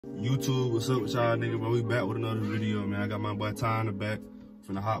YouTube, what's up with y'all nigga, bro? We back with another video, man. I got my boy Ty in the back.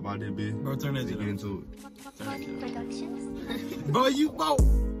 Finna hop out that bitch. Bro, turn that shit get into it. Bro, you both.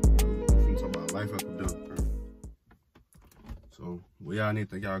 Finna talk about life after death, bro. So, where y'all need to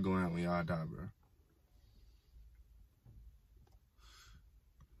think y'all going out when y'all die, bro?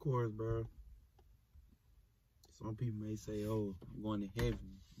 Of course, bro. Some people may say, oh, I'm going to heaven.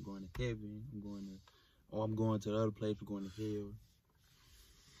 I'm going to heaven. I'm going to the other place. I'm going to hell.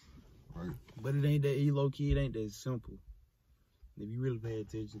 Right. But it ain't that low key. It ain't that simple. If you really pay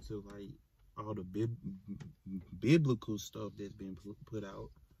attention to like all the biblical stuff that's been put out,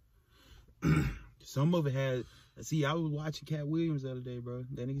 some of it has. See, I was watching Cat Williams the other day, bro.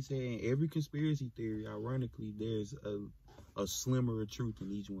 That nigga said in every conspiracy theory, ironically, there's a slimmer of truth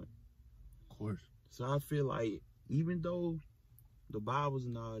in each one. Of course. So I feel like even though the Bibles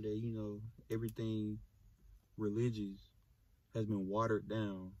and all that, you know, everything religious has been watered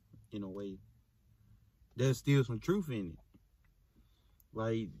down in a way, there's still some truth in it.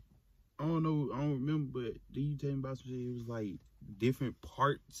 Like, I don't know, I don't remember, but did you tell me about some shit? It was like different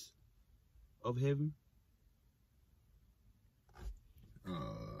parts of heaven.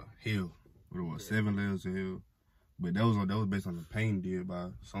 Hell. What it was, 7 layers of hell. But that was based on the pain did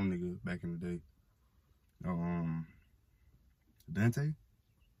by some nigga back in the day. Dante.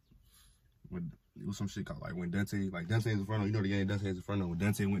 It was some shit called like when Dante's Inferno. You know the game Dante's Inferno. When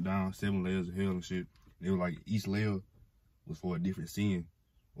Dante went down 7 layers of hell and shit. It was like each layer was for a different sin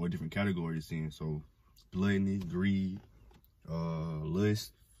or a different category of sin. So gluttony, greed,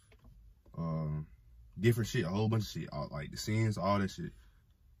 lust, different shit, a whole bunch of shit. Like the sins, all that shit.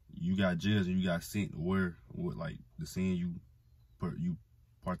 You got judged and you got sent where what like the sin you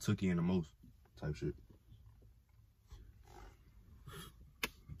partook in the most type shit.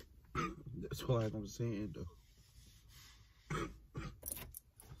 That's why I'm saying though.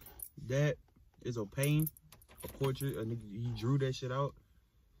 That is a pain, a portrait, a nigga, he drew that shit out.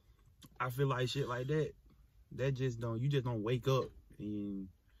 I feel like shit like that, you just don't wake up and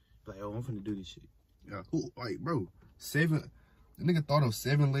like, oh, I'm finna do this shit. Yeah, like, bro, the nigga thought of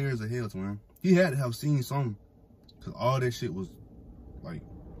 7 layers of hell, man. He had to have seen something, cause all that shit was, like,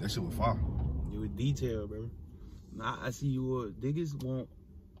 that shit was fire. It was detailed, bro. Now, I see you niggas want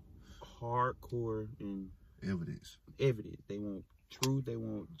hardcore and evidence. They want truth.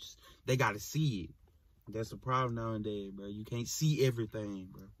 They gotta see it. That's the problem nowadays, bro. You can't see everything,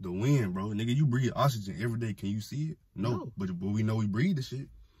 bro. The wind, bro. Nigga, you breathe oxygen every day. Can you see it? No. But we know we breathe the shit.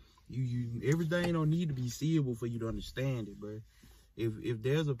 Everything don't need to be seeable for you to understand it, bro. If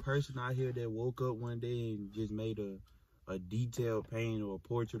there's a person out here that woke up one day and just made a detailed painting or a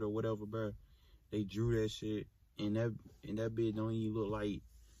portrait or whatever, bro, they drew that shit and that bitch don't even look like,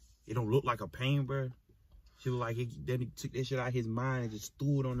 it don't look like a paint, bro. She look like then he took that shit out of his mind and just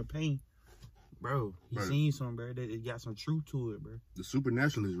threw it on the paint. Bro, he seen something, bro. That it got some truth to it, bro. The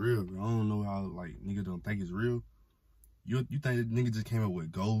supernatural is real, bro. I don't know how, like, niggas don't think it's real. You think that niggas just came up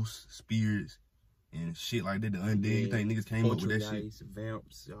with ghosts, spirits, and shit like that, the undead? Yeah, you think niggas came up with that shit?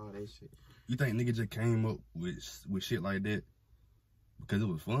 Vamps, all that shit. You think niggas just came up with shit like that because it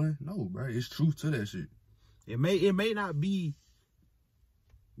was fun? No, bro. It's truth to that shit. It may not be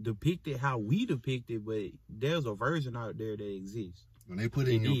depicted how we depict it, but there's a version out there that exists. When they put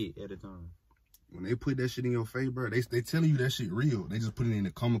it in at the time. When they put that shit in your face, bro, they telling you that shit real. They just put it in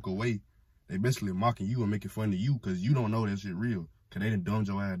a comical way. They basically mocking you and making fun of you because you don't know that shit real. Because they done dumbed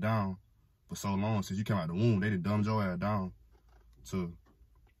your ass down for so long. Since you came out the womb, they done dumbed your ass down. So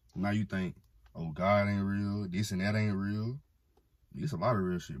now you think, oh, God ain't real. This and that ain't real. It's a lot of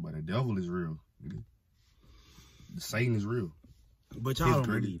real shit, but the devil is real. The Satan is real. But y'all don't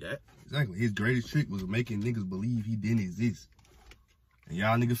believe that. Exactly. His greatest trick was making niggas believe he didn't exist. And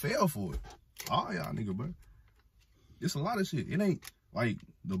y'all niggas fell for it. All y'all niggas, bro. It's a lot of shit. It ain't like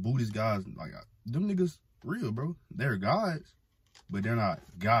the Buddhist guys, like, them niggas real, bro. They're gods, but they're not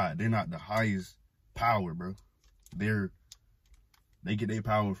God. They're not the highest power, bro. They get their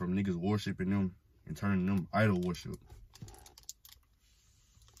power from niggas worshiping them and turning them idol worship.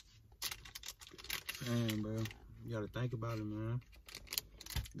 Man, bro. You gotta think about it, man.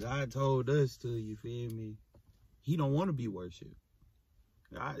 God told us to, you feel me? He don't want to be worshipped.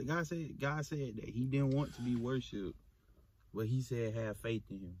 God said that he didn't want to be worshipped, but he said have faith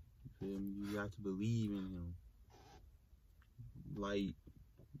in him. You feel me? You got to believe in him. Like,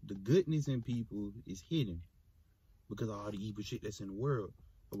 the goodness in people is hidden because of all the evil shit that's in the world.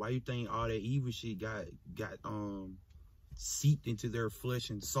 But why you think all that evil shit got seeped into their flesh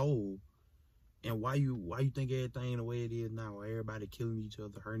and soul? And why you think everything the way it is now? Everybody killing each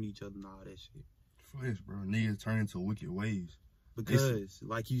other, hurting each other, and all that shit. Flesh, bro. Niggas turn into wicked ways. Because,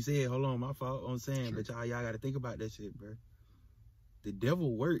 like you said, hold on, my fault. I'm saying, sure. But y'all got to think about that shit, bro. The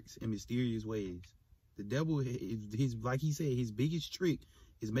devil works in mysterious ways. The devil, his like he said, his biggest trick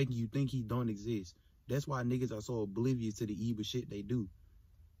is making you think he don't exist. That's why niggas are so oblivious to the evil shit they do.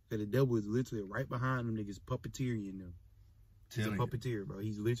 Because the devil is literally right behind them niggas, puppeteering them. He's a puppeteer, bro.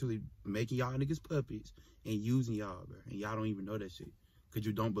 He's literally making y'all niggas puppets and using y'all, bro. And y'all don't even know that shit. Because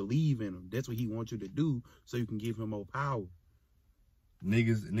you don't believe in him. That's what he wants you to do so you can give him more power.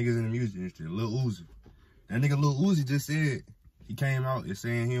 Niggas in the music industry, Lil Uzi. That nigga Lil Uzi just said, he came out and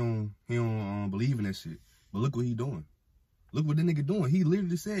saying he don't believe in that shit. But look what he doing. Look what the nigga doing. He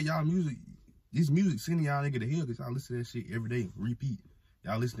literally said, y'all music, this music sending y'all nigga to hell because y'all listen to that shit every day, repeat.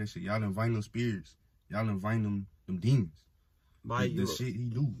 Y'all listen to that shit. Y'all invite them spirits. Y'all invite them demons. Like, the shit he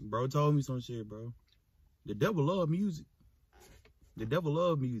do. Bro told me some shit, bro. The devil love music. The devil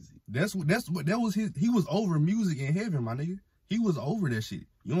love music. That was his. He was over music in heaven, my nigga. He was over that shit.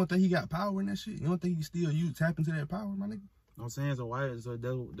 You don't think he got power in that shit? You don't think he still tap into that power, my nigga? I'm saying, so that's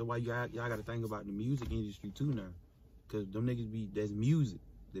why y'all got to think about the music industry too now. Cause them niggas that's music.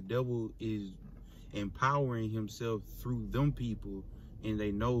 The devil is empowering himself through them people, and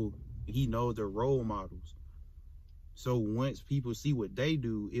he knows their role models. So once people see what they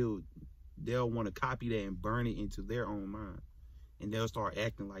do, they'll want to copy that and burn it into their own mind. And they'll start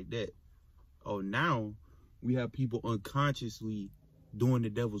acting like that. Oh, now we have people unconsciously doing the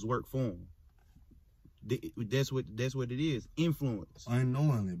devil's work for them. That's what it is. Influence.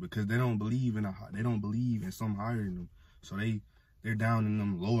 Unknowingly, because they don't believe in something higher than them. So they're down in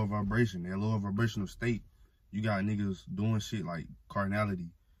them lower vibration. They're lower vibrational state. You got niggas doing shit like carnality.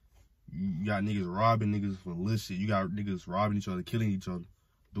 You got niggas robbing niggas for little shit. You got niggas robbing each other, killing each other,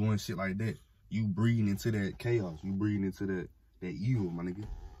 doing shit like that. You breathing into that chaos. You breathing into that evil, my nigga.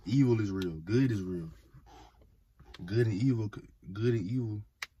 Evil is real. Good is real. Good and evil,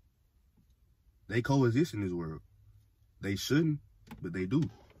 they coexist in this world. They shouldn't, but they do.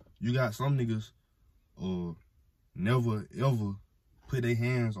 You got some niggas never ever put their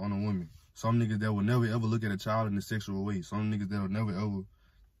hands on a woman. Some niggas that will never ever look at a child in a sexual way. Some niggas that will never ever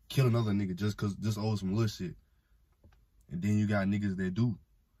kill another nigga just over some little shit. And then you got niggas that do.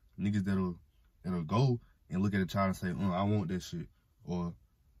 Niggas that'll go and look at a child and say, I want that shit. Or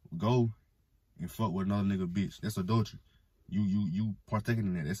go and fuck with another nigga bitch. That's adultery. You partaking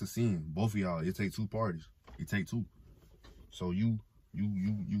in that. That's a sin. Both of y'all, it take two parties. It take two. So you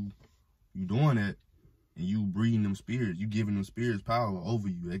doing that, and you breeding them spirits. You giving them spirits power over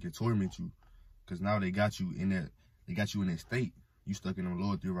you. They can torment you. Cause now they got you in that state. You stuck in them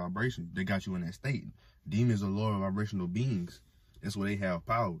lower tier vibrations. They got you in that state. Demons are lower vibrational beings. That's where they have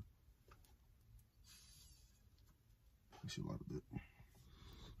power.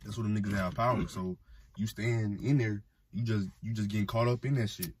 That's where them niggas have power. So you stand in there, you just getting caught up in that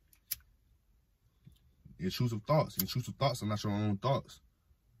shit. Intrusive thoughts. Intrusive thoughts are not your own thoughts.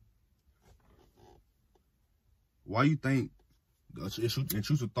 Why you think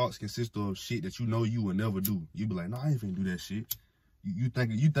intrusive thoughts consist of shit that you know you will never do? You be like, no, I ain't finna do that shit. You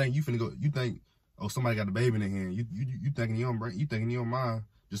think you finna go, you think, oh, somebody got a baby in their hand. You thinking in your brain, you thinking in your mind,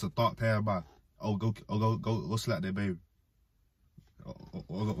 just a thought passed by. Oh, go slap that baby.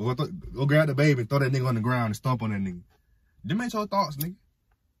 Or go grab the baby and throw that nigga on the ground and stomp on that nigga. Them ain't your thoughts, nigga.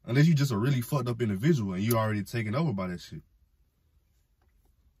 Unless you just a really fucked up individual and you already taken over by that shit.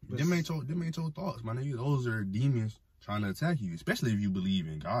 Them ain't your thoughts, my nigga. Those are demons trying to attack you. Especially if you believe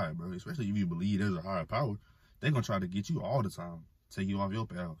in God, bro. Especially if you believe there's a higher power. They gonna try to get you all the time. Take you off your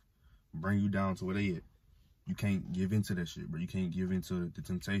path. Bring you down to where they at. You can't give into that shit, bro. You can't give into the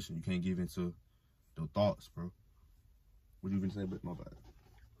temptation. You can't give into the thoughts, bro. What you been saying, but my bad.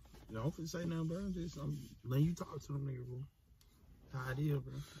 I don't finna say nothing, bro. I'm letting you talk to them nigga, bro. How it is,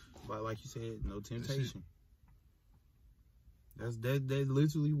 bro. But like you said, no temptation. That's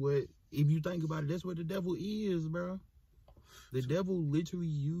literally what, if you think about it, that's what the devil is, bro. The devil literally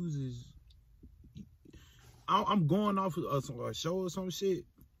uses. I'm going off of a show or some shit,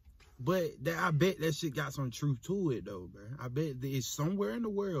 but I bet that shit got some truth to it, though, bro. I bet it's somewhere in the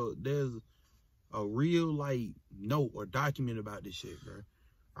world there's a real, like, note or document about this shit, bro.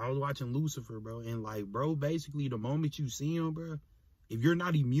 I was watching Lucifer, bro, and, like, bro, basically the moment you see him, bro, if you're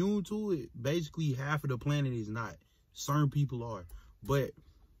not immune to it, basically half of the planet is not. Certain people are. But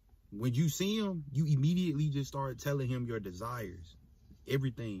when you see him, you immediately just start telling him your desires.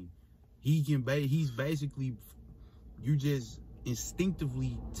 Everything. He's basically, you just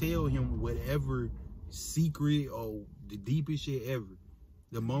instinctively tell him whatever secret or the deepest shit ever.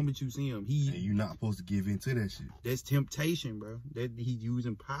 The moment you see him, and you're not supposed to give in to that shit. That's temptation, bro. That he's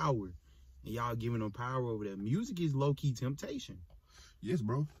using power. and y'all giving them power over that. Music is low-key temptation. Yes,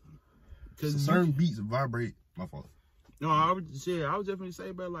 bro. Because certain beats vibrate. My fault. No, I would definitely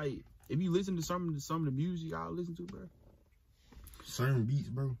say, bro, like, if you listen to some of the music y'all listen to, bro. Certain beats,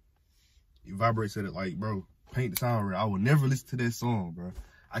 bro. It vibrates at it like, bro, Paint the Sound Real. I will never listen to that song, bro.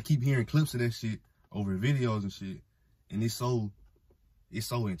 I keep hearing clips of that shit over videos and shit. And it's so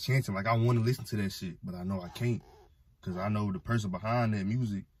enchanting. Like, I want to listen to that shit, but I know I can't. Because I know the person behind that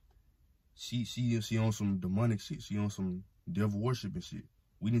music, she on some demonic shit. She on some devil worshiping shit.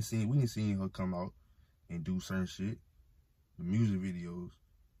 We didn't see her come out and do certain shit. The music videos,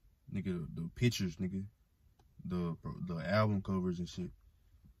 nigga, the pictures, nigga, the album covers and shit.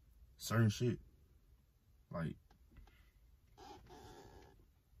 Certain shit. Like,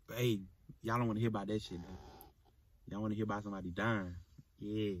 hey, y'all don't want to hear about that shit, though. Y'all want to hear about somebody dying.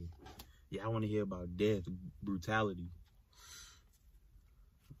 Yeah. Y'all want to hear about death, brutality.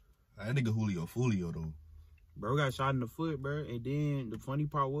 That nigga Julio Fulio, though. Bro got shot in the foot, bro. And then the funny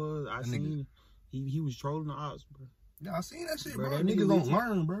part was, I seen he was trolling the ops, bro. Yeah, I seen that shit, bro. That niggas don't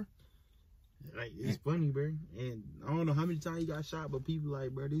learn, bro. Like, it's funny, bro. And I don't know how many times he got shot, but people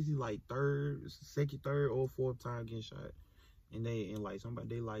like, bro, this is like second, third, or fourth time getting shot. And like somebody,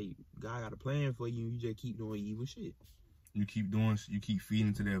 they like, God got a plan for you, and you just keep doing evil shit. You keep feeding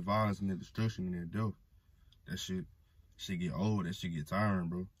into that violence and that destruction and that death. That shit get old. That shit get tiring,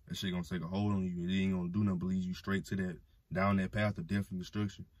 bro. That shit gonna take a hold on you. It ain't gonna do nothing but lead you straight to down that path of death and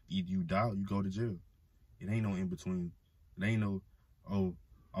destruction. Either you die or you go to jail. It ain't no in between. It ain't no, oh,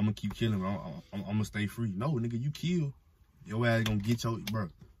 I'm gonna keep killing. I'm gonna stay free. No, nigga, you kill. Your ass gonna get your, bro.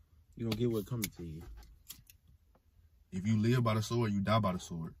 You gonna get what's coming to you. If you live by the sword, you die by the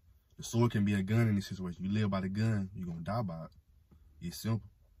sword. The sword can be a gun in this situation. You live by the gun, you're gonna die by it. It's simple.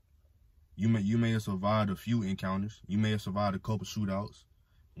 You may have survived a few encounters. You may have survived a couple shootouts.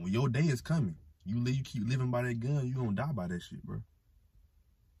 When your day is coming, you keep living by that gun, you gonna die by that shit, bro.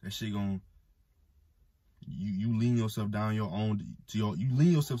 That shit gonna, you lean yourself down you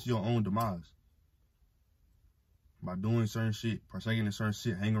lean yourself to your own demise. By doing certain shit, partaking in certain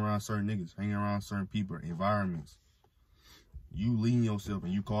shit, hanging around certain niggas, hanging around certain people, environments. You lean yourself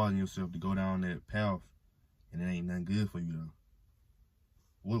and you causing yourself to go down that path, and it ain't nothing good for you, though.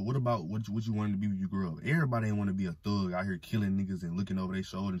 What about what you wanted to be when you grew up? Everybody ain't want to be a thug out here killing niggas and looking over their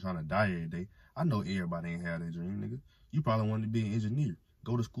shoulder and trying to die every day. I know everybody ain't had that dream, nigga. You probably wanted to be an engineer.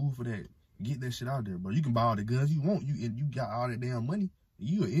 Go to school for that. Get that shit out there, bro. You can buy all the guns you want. You got all that damn money.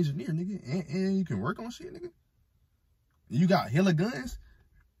 You an engineer, nigga, and you can work on shit, nigga. You got hella guns,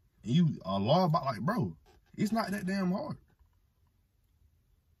 and you a law about, like, bro, it's not that damn hard.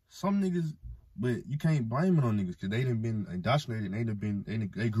 Some niggas, but you can't blame it on niggas because they done been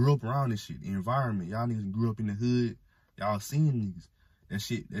indoctrinated. They grew up around this shit, the environment. Y'all niggas grew up in the hood. Y'all seen niggas.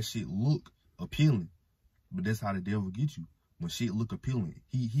 That shit look appealing, but that's how the devil get you. When shit look appealing,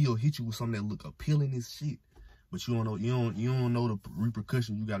 he'll hit you with something that look appealing as shit, but you don't know the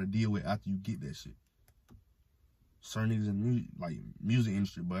repercussions you got to deal with after you get that shit. Certain niggas in music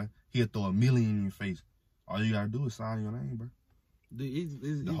industry, but he'll throw $1 million in your face. All you gotta do is sign your name, bro.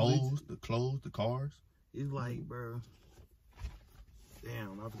 The hoes, the clothes, the cars. It's like, bro.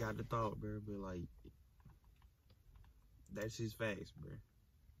 Damn, I forgot the thought, bro. But like, that's his facts, bro.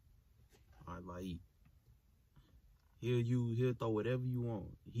 Like, he'll throw whatever you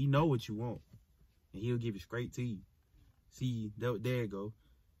want. He know what you want, and he'll give it straight to you. See, there you go.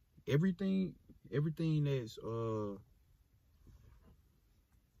 Everything that's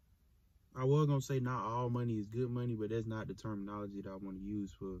I was gonna say not all money is good money, but that's not the terminology that I want to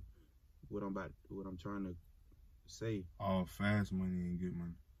use for what I'm trying to say. All fast money ain't good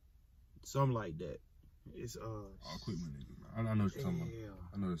money. Something like that. It's all quick money ain't good money. I know what you're talking about.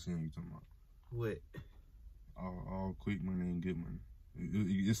 I know the saying you're talking about. What? All quick money ain't good money.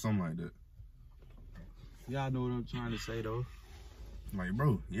 It's something like that. Y'all know what I'm trying to say though. Like,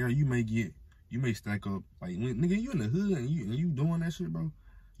 bro, yeah, you may stack up, like, nigga, you in the hood and you doing that shit, bro.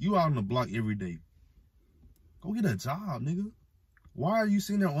 You out on the block every day. Go get a job, nigga. Why are you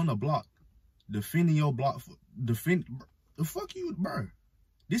sitting there on the block defending your block? The fuck you, bro.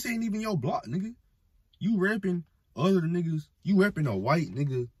 This ain't even your block, nigga. You repping other niggas. You repping a white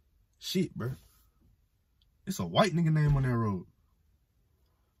nigga shit, bro. It's a white nigga name on that road.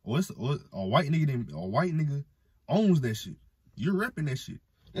 Or a white nigga owns that shit. You're repping that shit.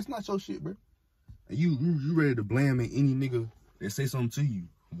 That's not your shit, bro. And you ready to blame any nigga that say something to you.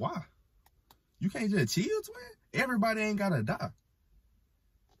 Why? You can't just chill, twin? Everybody ain't gotta die.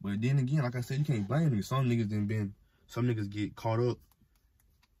 But then again, like I said, you can't blame me. Some niggas get caught up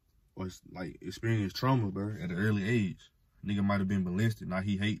or like experience trauma, bro, at an early age. Nigga might have been molested. Now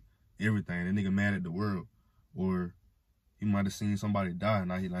he hate everything. That nigga mad at the world, or he might have seen somebody die.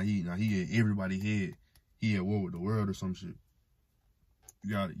 Now he at everybody head. He at war with the world or some shit.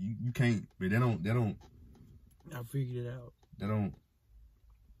 You can't. But they don't. I figured it out. They don't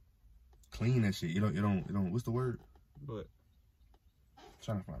clean that shit. It don't. What's the word? What? I'm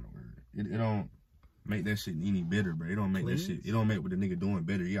trying to find the word. It don't make that shit any better, bro. It don't make Cleans? that shit. It don't make what the nigga doing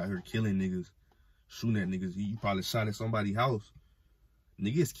better. He out here killing niggas, shooting at niggas. You probably shot at somebody's house.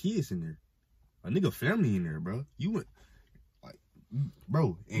 Nigga, it's kids in there. A nigga family in there, bro. You went like,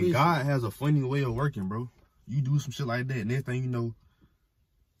 bro. And Listen. God has a funny way of working, bro. You do some shit like that, and next thing you know,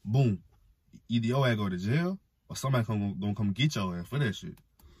 boom. Either your ass go to jail, or somebody gonna come get your ass for that shit.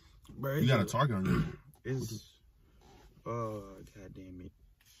 Bro, You got a target on you. It's god damn it.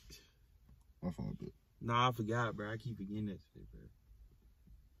 My fault, but Nah, I forgot, bro. I keep forgetting that shit, bro.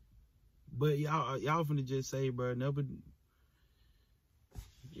 But y'all finna just say, bro,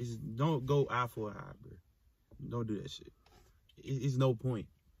 don't go eye for eye, bro. Don't do that shit. It's no point.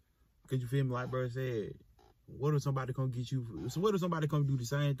 Cause you feel me, like bro said, what if somebody come get you? So what if somebody come do the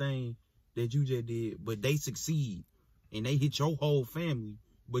same thing that you just did, but they succeed and they hit your whole family,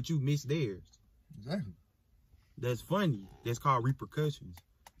 but you miss theirs? exactly. That's funny. That's called repercussions.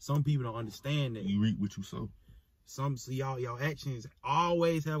 Some people don't understand that. You reap what you sow. Y'all actions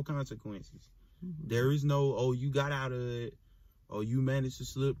always have consequences. Mm-hmm. There is no, oh, you got out of it, or you managed to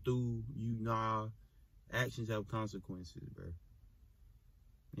slip through. Actions have consequences, bro.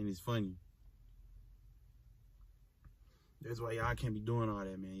 And it's funny. That's why y'all can't be doing all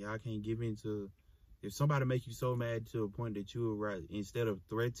that, man. Y'all can't give into. If somebody make you so mad to a point that you'll right, instead of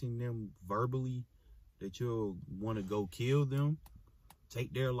threatening them verbally, that you'll want to go kill them,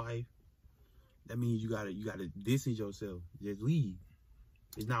 take their life. That means you gotta distance yourself. Just leave.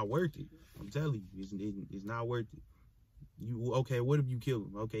 It's not worth it. I'm telling you, it's not worth it. Okay? What if you kill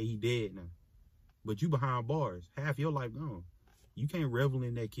him? Okay, he dead now, but you behind bars. Half your life gone. You can't revel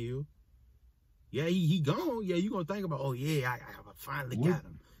in that kill. Yeah, he gone. Yeah, you gonna think about, oh yeah, I finally got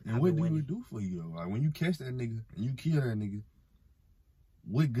him. And what do it do for you though? Like when you catch that nigga and you kill that nigga,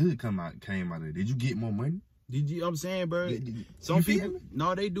 what good came out of it? Did you get more money? Did you? I'm saying, bro. Some people,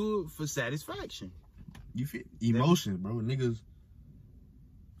 no, they do it for satisfaction. You feel emotions, bro. Niggas,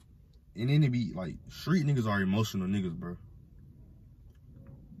 and then it be like street niggas are emotional niggas, bro.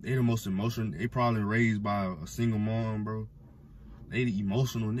 They the most emotional. They probably raised by a single mom, bro. They the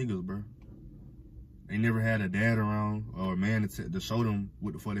emotional niggas, bro. They never had a dad around or a man to show them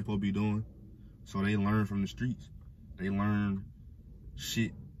what the fuck they supposed to be doing. So they learn from the streets. They learn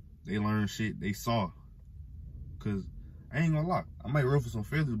shit. They learn shit they saw. Cause I ain't gonna lie, I might ruffle some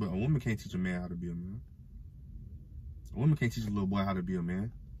feathers, but a woman can't teach a man how to be a man. A woman can't teach a little boy how to be a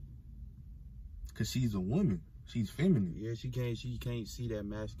man. Cause she's a woman. She's feminine. Yeah, she can't see that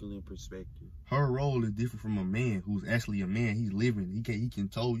masculine perspective. Her role is different from a man who's actually a man. He's living. He can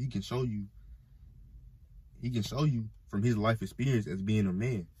show you from his life experience as being a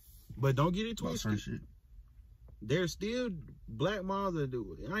man. But don't get it twisted. There's still black moms that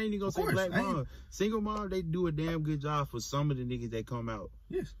do it. I ain't even gonna say black moms. Single moms, they do a damn good job for some of the niggas that come out.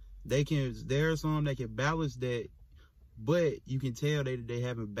 Yes. There are some that can balance that, but you can tell they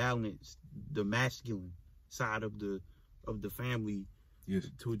haven't balanced the masculine side of the family. Yes.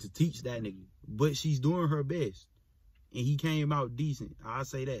 To teach that nigga. But she's doing her best. And he came out decent. I'll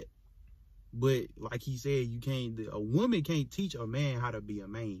say that. But like he said, a woman can't teach a man how to be a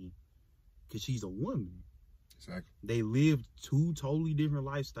man. Cause she's a woman. Exactly. They live two totally different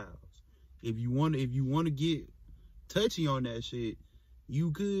lifestyles. If you want to get touchy on that shit,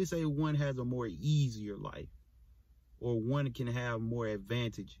 you could say one has a more easier life, or one can have more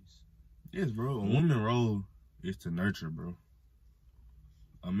advantages. Yes, bro. A woman's role is to nurture, bro.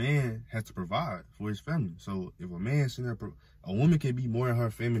 A man has to provide for his family. So if a man's sitting there, a woman can be more in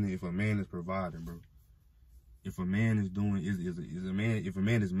her feminine if a man is providing, bro. If a man is doing if a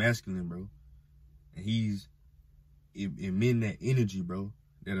man is masculine, bro, and he's emitting that energy, bro,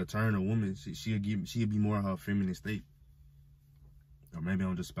 that'll turn a woman. She'll be more in her feminine state. Or maybe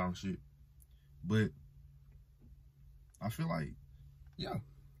I'm just spouting shit, but I feel like, yeah,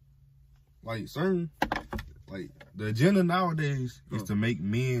 like the agenda nowadays is to make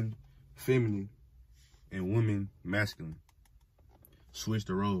men feminine and women masculine. Switch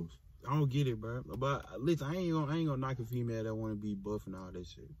the roles. I don't get it, bro. But listen, I ain't gonna knock a female that want to be buff and all that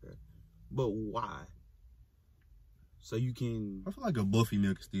shit, bro. But why? So you can. I feel like a buff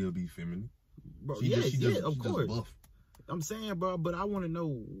female can still be feminine. Bro, She of course. Buff. I'm saying, bro, but I want to know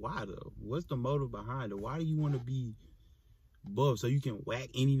why though. What's the motive behind it? Why do you want to be buff so you can whack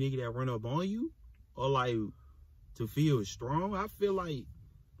any nigga that run up on you, or like to feel strong? I feel like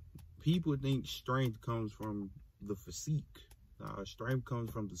People think strength comes from the physique. Nah, strength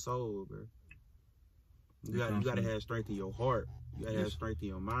comes from the soul, bro. You gotta have strength in your heart. You gotta have strength in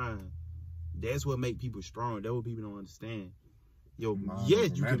your mind. That's what make people strong. That's what people don't understand.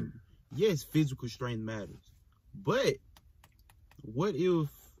 Yes, physical strength matters. But what if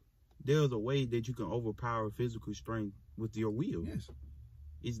there's a way that you can overpower physical strength with your will? Yes.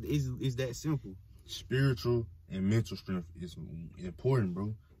 It's that simple. Spiritual and mental strength is important,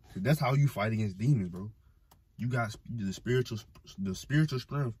 bro. Cause that's how you fight against demons, bro. You got the spiritual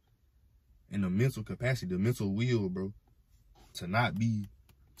strength and the mental capacity, the mental will, bro, to not be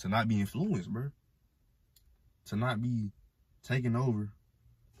influenced, bro. To not be taken over.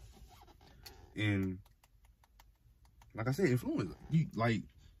 And like I said, influence. You like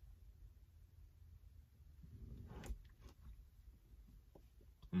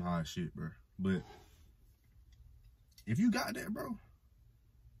I'm high as shit, bro. But if you got that, bro,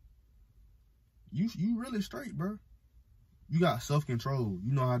 you really straight, bro. You got self-control.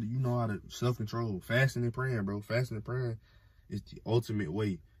 You know how to self-control. Fasting and praying, bro. Fasting and praying is the ultimate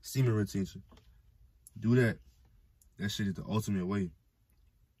way. Semen retention. Do that. That shit is the ultimate way.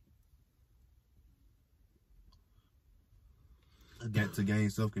 To gain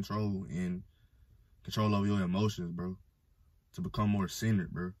self-control and control over your emotions, bro. To become more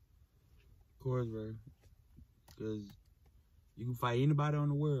centered, bro. Of course, bro. Because you can fight anybody in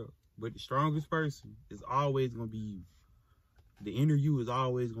the world, but the strongest person is always going to be you. The inner you is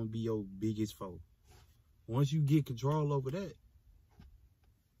always going to be your biggest foe. Once you get control over that,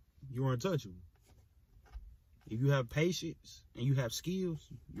 you're untouchable. If you have patience and you have skills,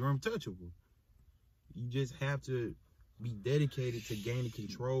 you're untouchable. You just have to be dedicated to gaining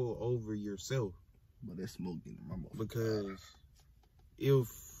control over yourself. But that's smoking in my mouth. Because you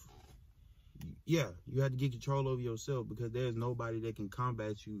have to get control over yourself, because there's nobody that can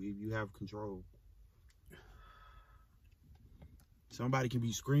combat you if you have control. Somebody can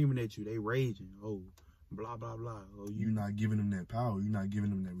be screaming at you, they raging, oh, blah, blah, blah. Oh, you're not giving them that power. You're not giving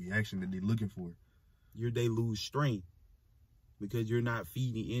them that reaction that they're looking for. They lose strength because you're not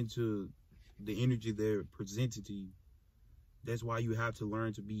feeding into the energy they're presenting to you. That's why you have to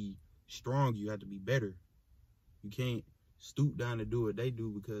learn to be strong. You have to be better. You can't stoop down to do what they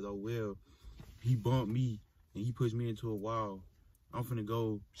do because, oh, well, he bumped me and he pushed me into a wall. I'm finna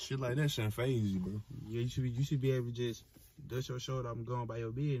go. Shit like that shouldn't faze you, bro. Yeah, you should be able to just dust your shoulder. I'm going by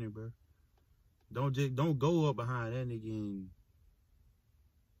your business, bro. Don't go up behind that nigga and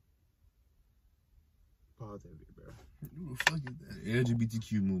pause that bit, bro. Who the fuck is that?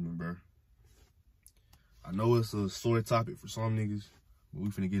 LGBTQ movement, bro. I know it's a sore topic for some niggas, but we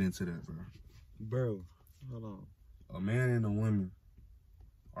finna get into that, bro. Bro, hold on. A man and a woman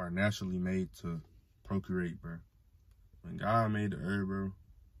are naturally made to procreate, bro. When God made the earth, bro,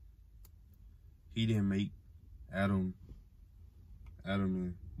 he didn't make Adam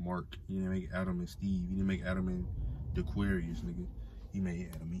and Mark. He didn't make Adam and Steve. He didn't make Adam and Aquarius, nigga. He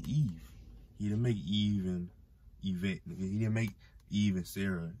made Adam and Eve. He didn't make Eve and Yvette, nigga. He didn't make Eve and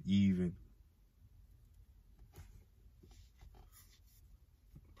Sarah, Eve and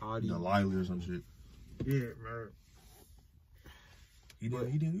Delilah or some shit. Yeah, man. He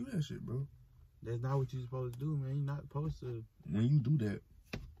didn't do that shit, bro. That's not what you're supposed to do, man. You're not supposed to. When you do that,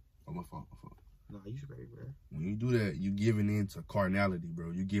 oh, my fault. Nah, you straight, bro. When you do that, you giving into carnality,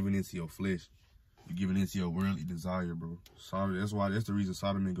 bro. You giving into your flesh. You giving into your worldly desire, bro. Sorry, that's the reason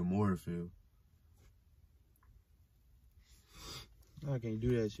Sodom and Gomorrah fell. I can't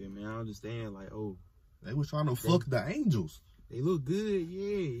do that shit, man. I understand, like, oh. They was trying to fuck the angels. They look good,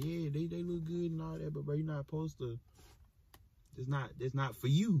 yeah. They look good and all that, but bro, you're not supposed to. It's not for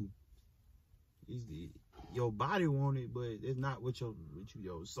you. Your body want it, but it's not what your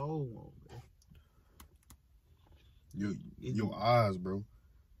soul want, man. Your eyes, bro.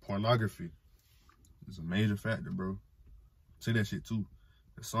 Pornography is a major factor, bro. Say that shit too.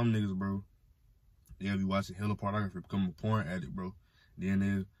 There's some niggas, bro, they'll be watching hella pornography, become a porn addict, bro.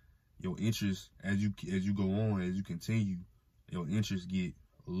 Then your interest, as you go on, as you continue, your interests get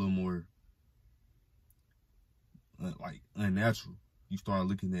a little more like unnatural. You start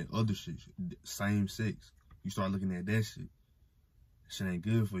looking at other shit, same sex. You start looking at that shit. That shit ain't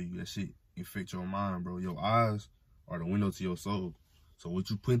good for you. That shit infect your mind, bro. Your eyes are the window to your soul. So what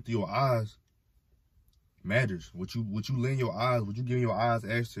you put through your eyes matters. What you letting your eyes, what you giving your eyes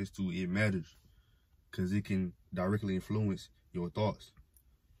access to, it matters. Cause it can directly influence your thoughts.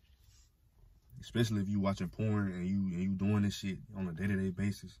 Especially if you watching porn and you doing this shit on a day-to-day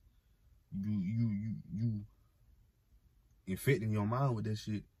basis. You infecting your mind with that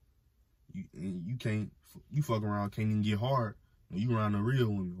shit. You fuck around, can't even get hard when you around a real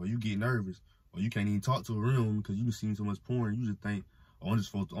woman, or you get nervous, or you can't even talk to a real woman because you been seeing so much porn, you just think, oh, I'm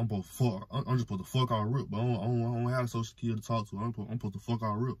just supposed to fuck all rip, but I don't have a social skill to talk to. I'm supposed to fuck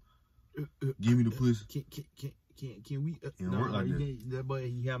all rip. Give me the pussy. Can we? Work like that boy,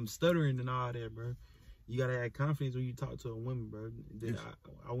 he have him stuttering and all that, bro. You gotta have confidence when you talk to a woman, bro. Then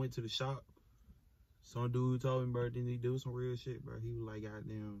I went to the shop. Some dude told me, bro, then he do some real shit, bro. He was like,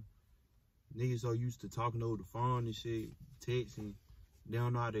 goddamn, niggas so used to talking over the phone and shit, texting, they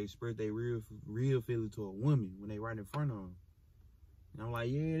don't know how to express their real feelings to a woman when they right in front of them. And I'm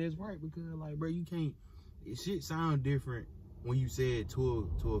like, yeah, that's right, because like, bro, you can't. It shit sound different when you say it to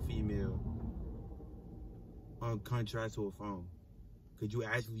a female on contrast to a phone, because you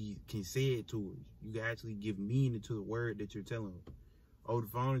actually can say it to her. You can actually give meaning to the word that you're telling her. Over the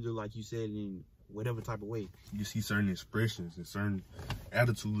phone is just like you said in whatever type of way. You see certain expressions and certain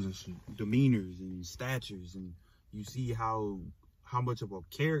attitudes and shit, demeanors and statures, and you see how much of a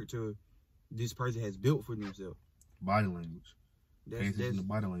character this person has built for themselves. Body language. That's the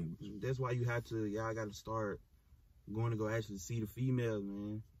body language. That's why y'all gotta start going to go actually see the females,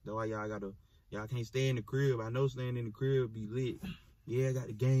 man. That's why y'all can't stay in the crib. I know staying in the crib be lit. Yeah, I got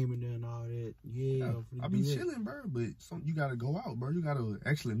the game in there and all that. Yeah, I be chilling, bro, but you gotta go out, bro. You gotta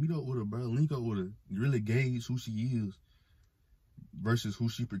actually meet up with her, bro. Link up with her. Really gauge who she is versus who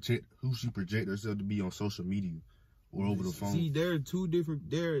she project herself to be on social media or over the phone. See, there are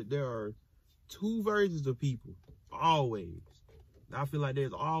there are two versions of people. Always. I feel like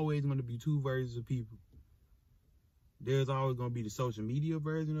there's always going to be two versions of people. There's always going to be the social media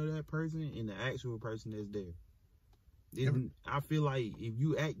version of that person and the actual person that's there. I feel like if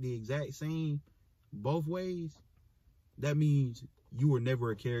you act the exact same both ways, that means you were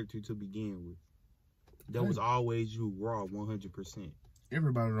never a character to begin with. That was always you, raw, 100%.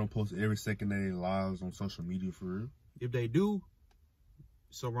 Everybody don't post every second of their lives on social media for real. If they do,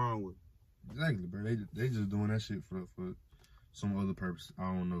 something wrong with it. Exactly, bro. They just doing that shit for some other purpose. I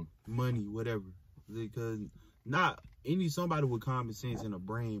don't know. Money, whatever. Because somebody with common sense and a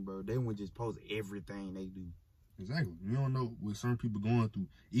brain, bro, they wouldn't just post everything they do. Exactly. You don't know what certain people going through.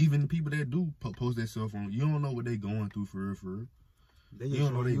 Even the people that do post their cell phone, you don't know what they going through for real. They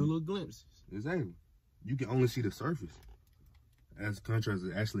just show you little glimpses. Exactly. You can only see the surface. As contrast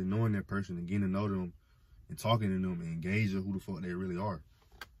to actually knowing that person and getting to know them and talking to them and engaging who the fuck they really are.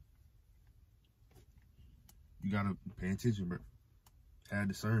 You gotta pay attention, bro. Have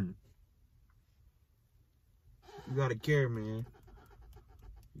discernment. You gotta care, man.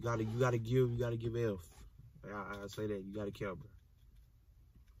 You gotta give F. I say that. You gotta care, bro.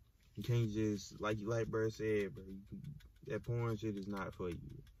 You can't just, like bro said, bro, that porn shit is not for you.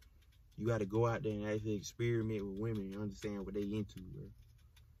 You gotta go out there and actually experiment with women and understand what they into,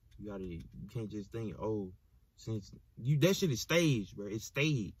 bro. You can't just think, oh, that shit is staged, bro. It's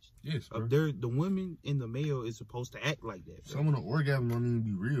staged. Yes, bro. The women and the male is supposed to act like that, bro. Some of the orgasm don't even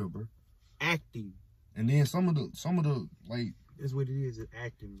be real, bro. Acting. And then some of the like, that's what it is. It's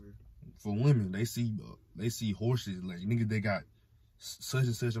acting, bro. For women, they see horses, like niggas they got such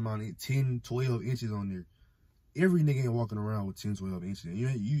and such amount of 10, 12 inches on there. Every nigga ain't walking around with 10, 12 inches.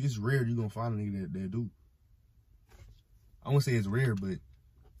 It's rare you gonna find a nigga that do. I won't say it's rare, but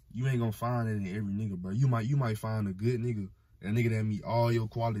you ain't gonna find it in every nigga, bro. You might find a good nigga, a nigga that meet all your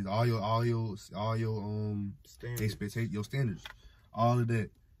qualities, all your expectations, your standards, all of that.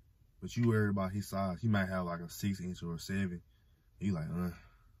 But you worried about his size. He might have like a 6 inch or a 7. And you like,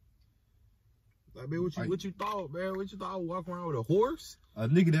 Like, man, what you thought, man? What you thought? Walking around with a horse? A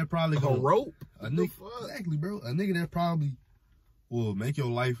nigga that probably a rope? Exactly, bro. A nigga that probably will turn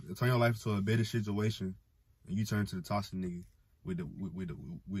your life into a better situation, and you turn to the toxic nigga with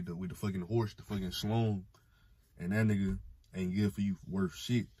the fucking horse, the fucking schlong, and that nigga ain't good for you worth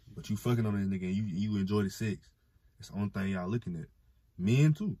shit. But you fucking on that nigga and you enjoy the sex. It's the only thing y'all looking at.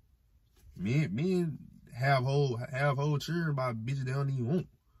 Men too. Men have whole cheering about bitches they don't even want.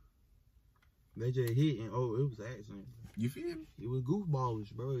 They just hit and it was an accident. You feel me? It was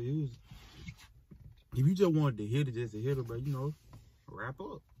goofballish, bro. It was. If you just wanted to hit it, just to hit it, bro, wrap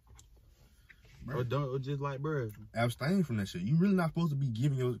up. Bro. Or just like, bro, abstain from that shit. You really not supposed to be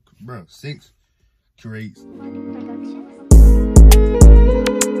giving sex creates.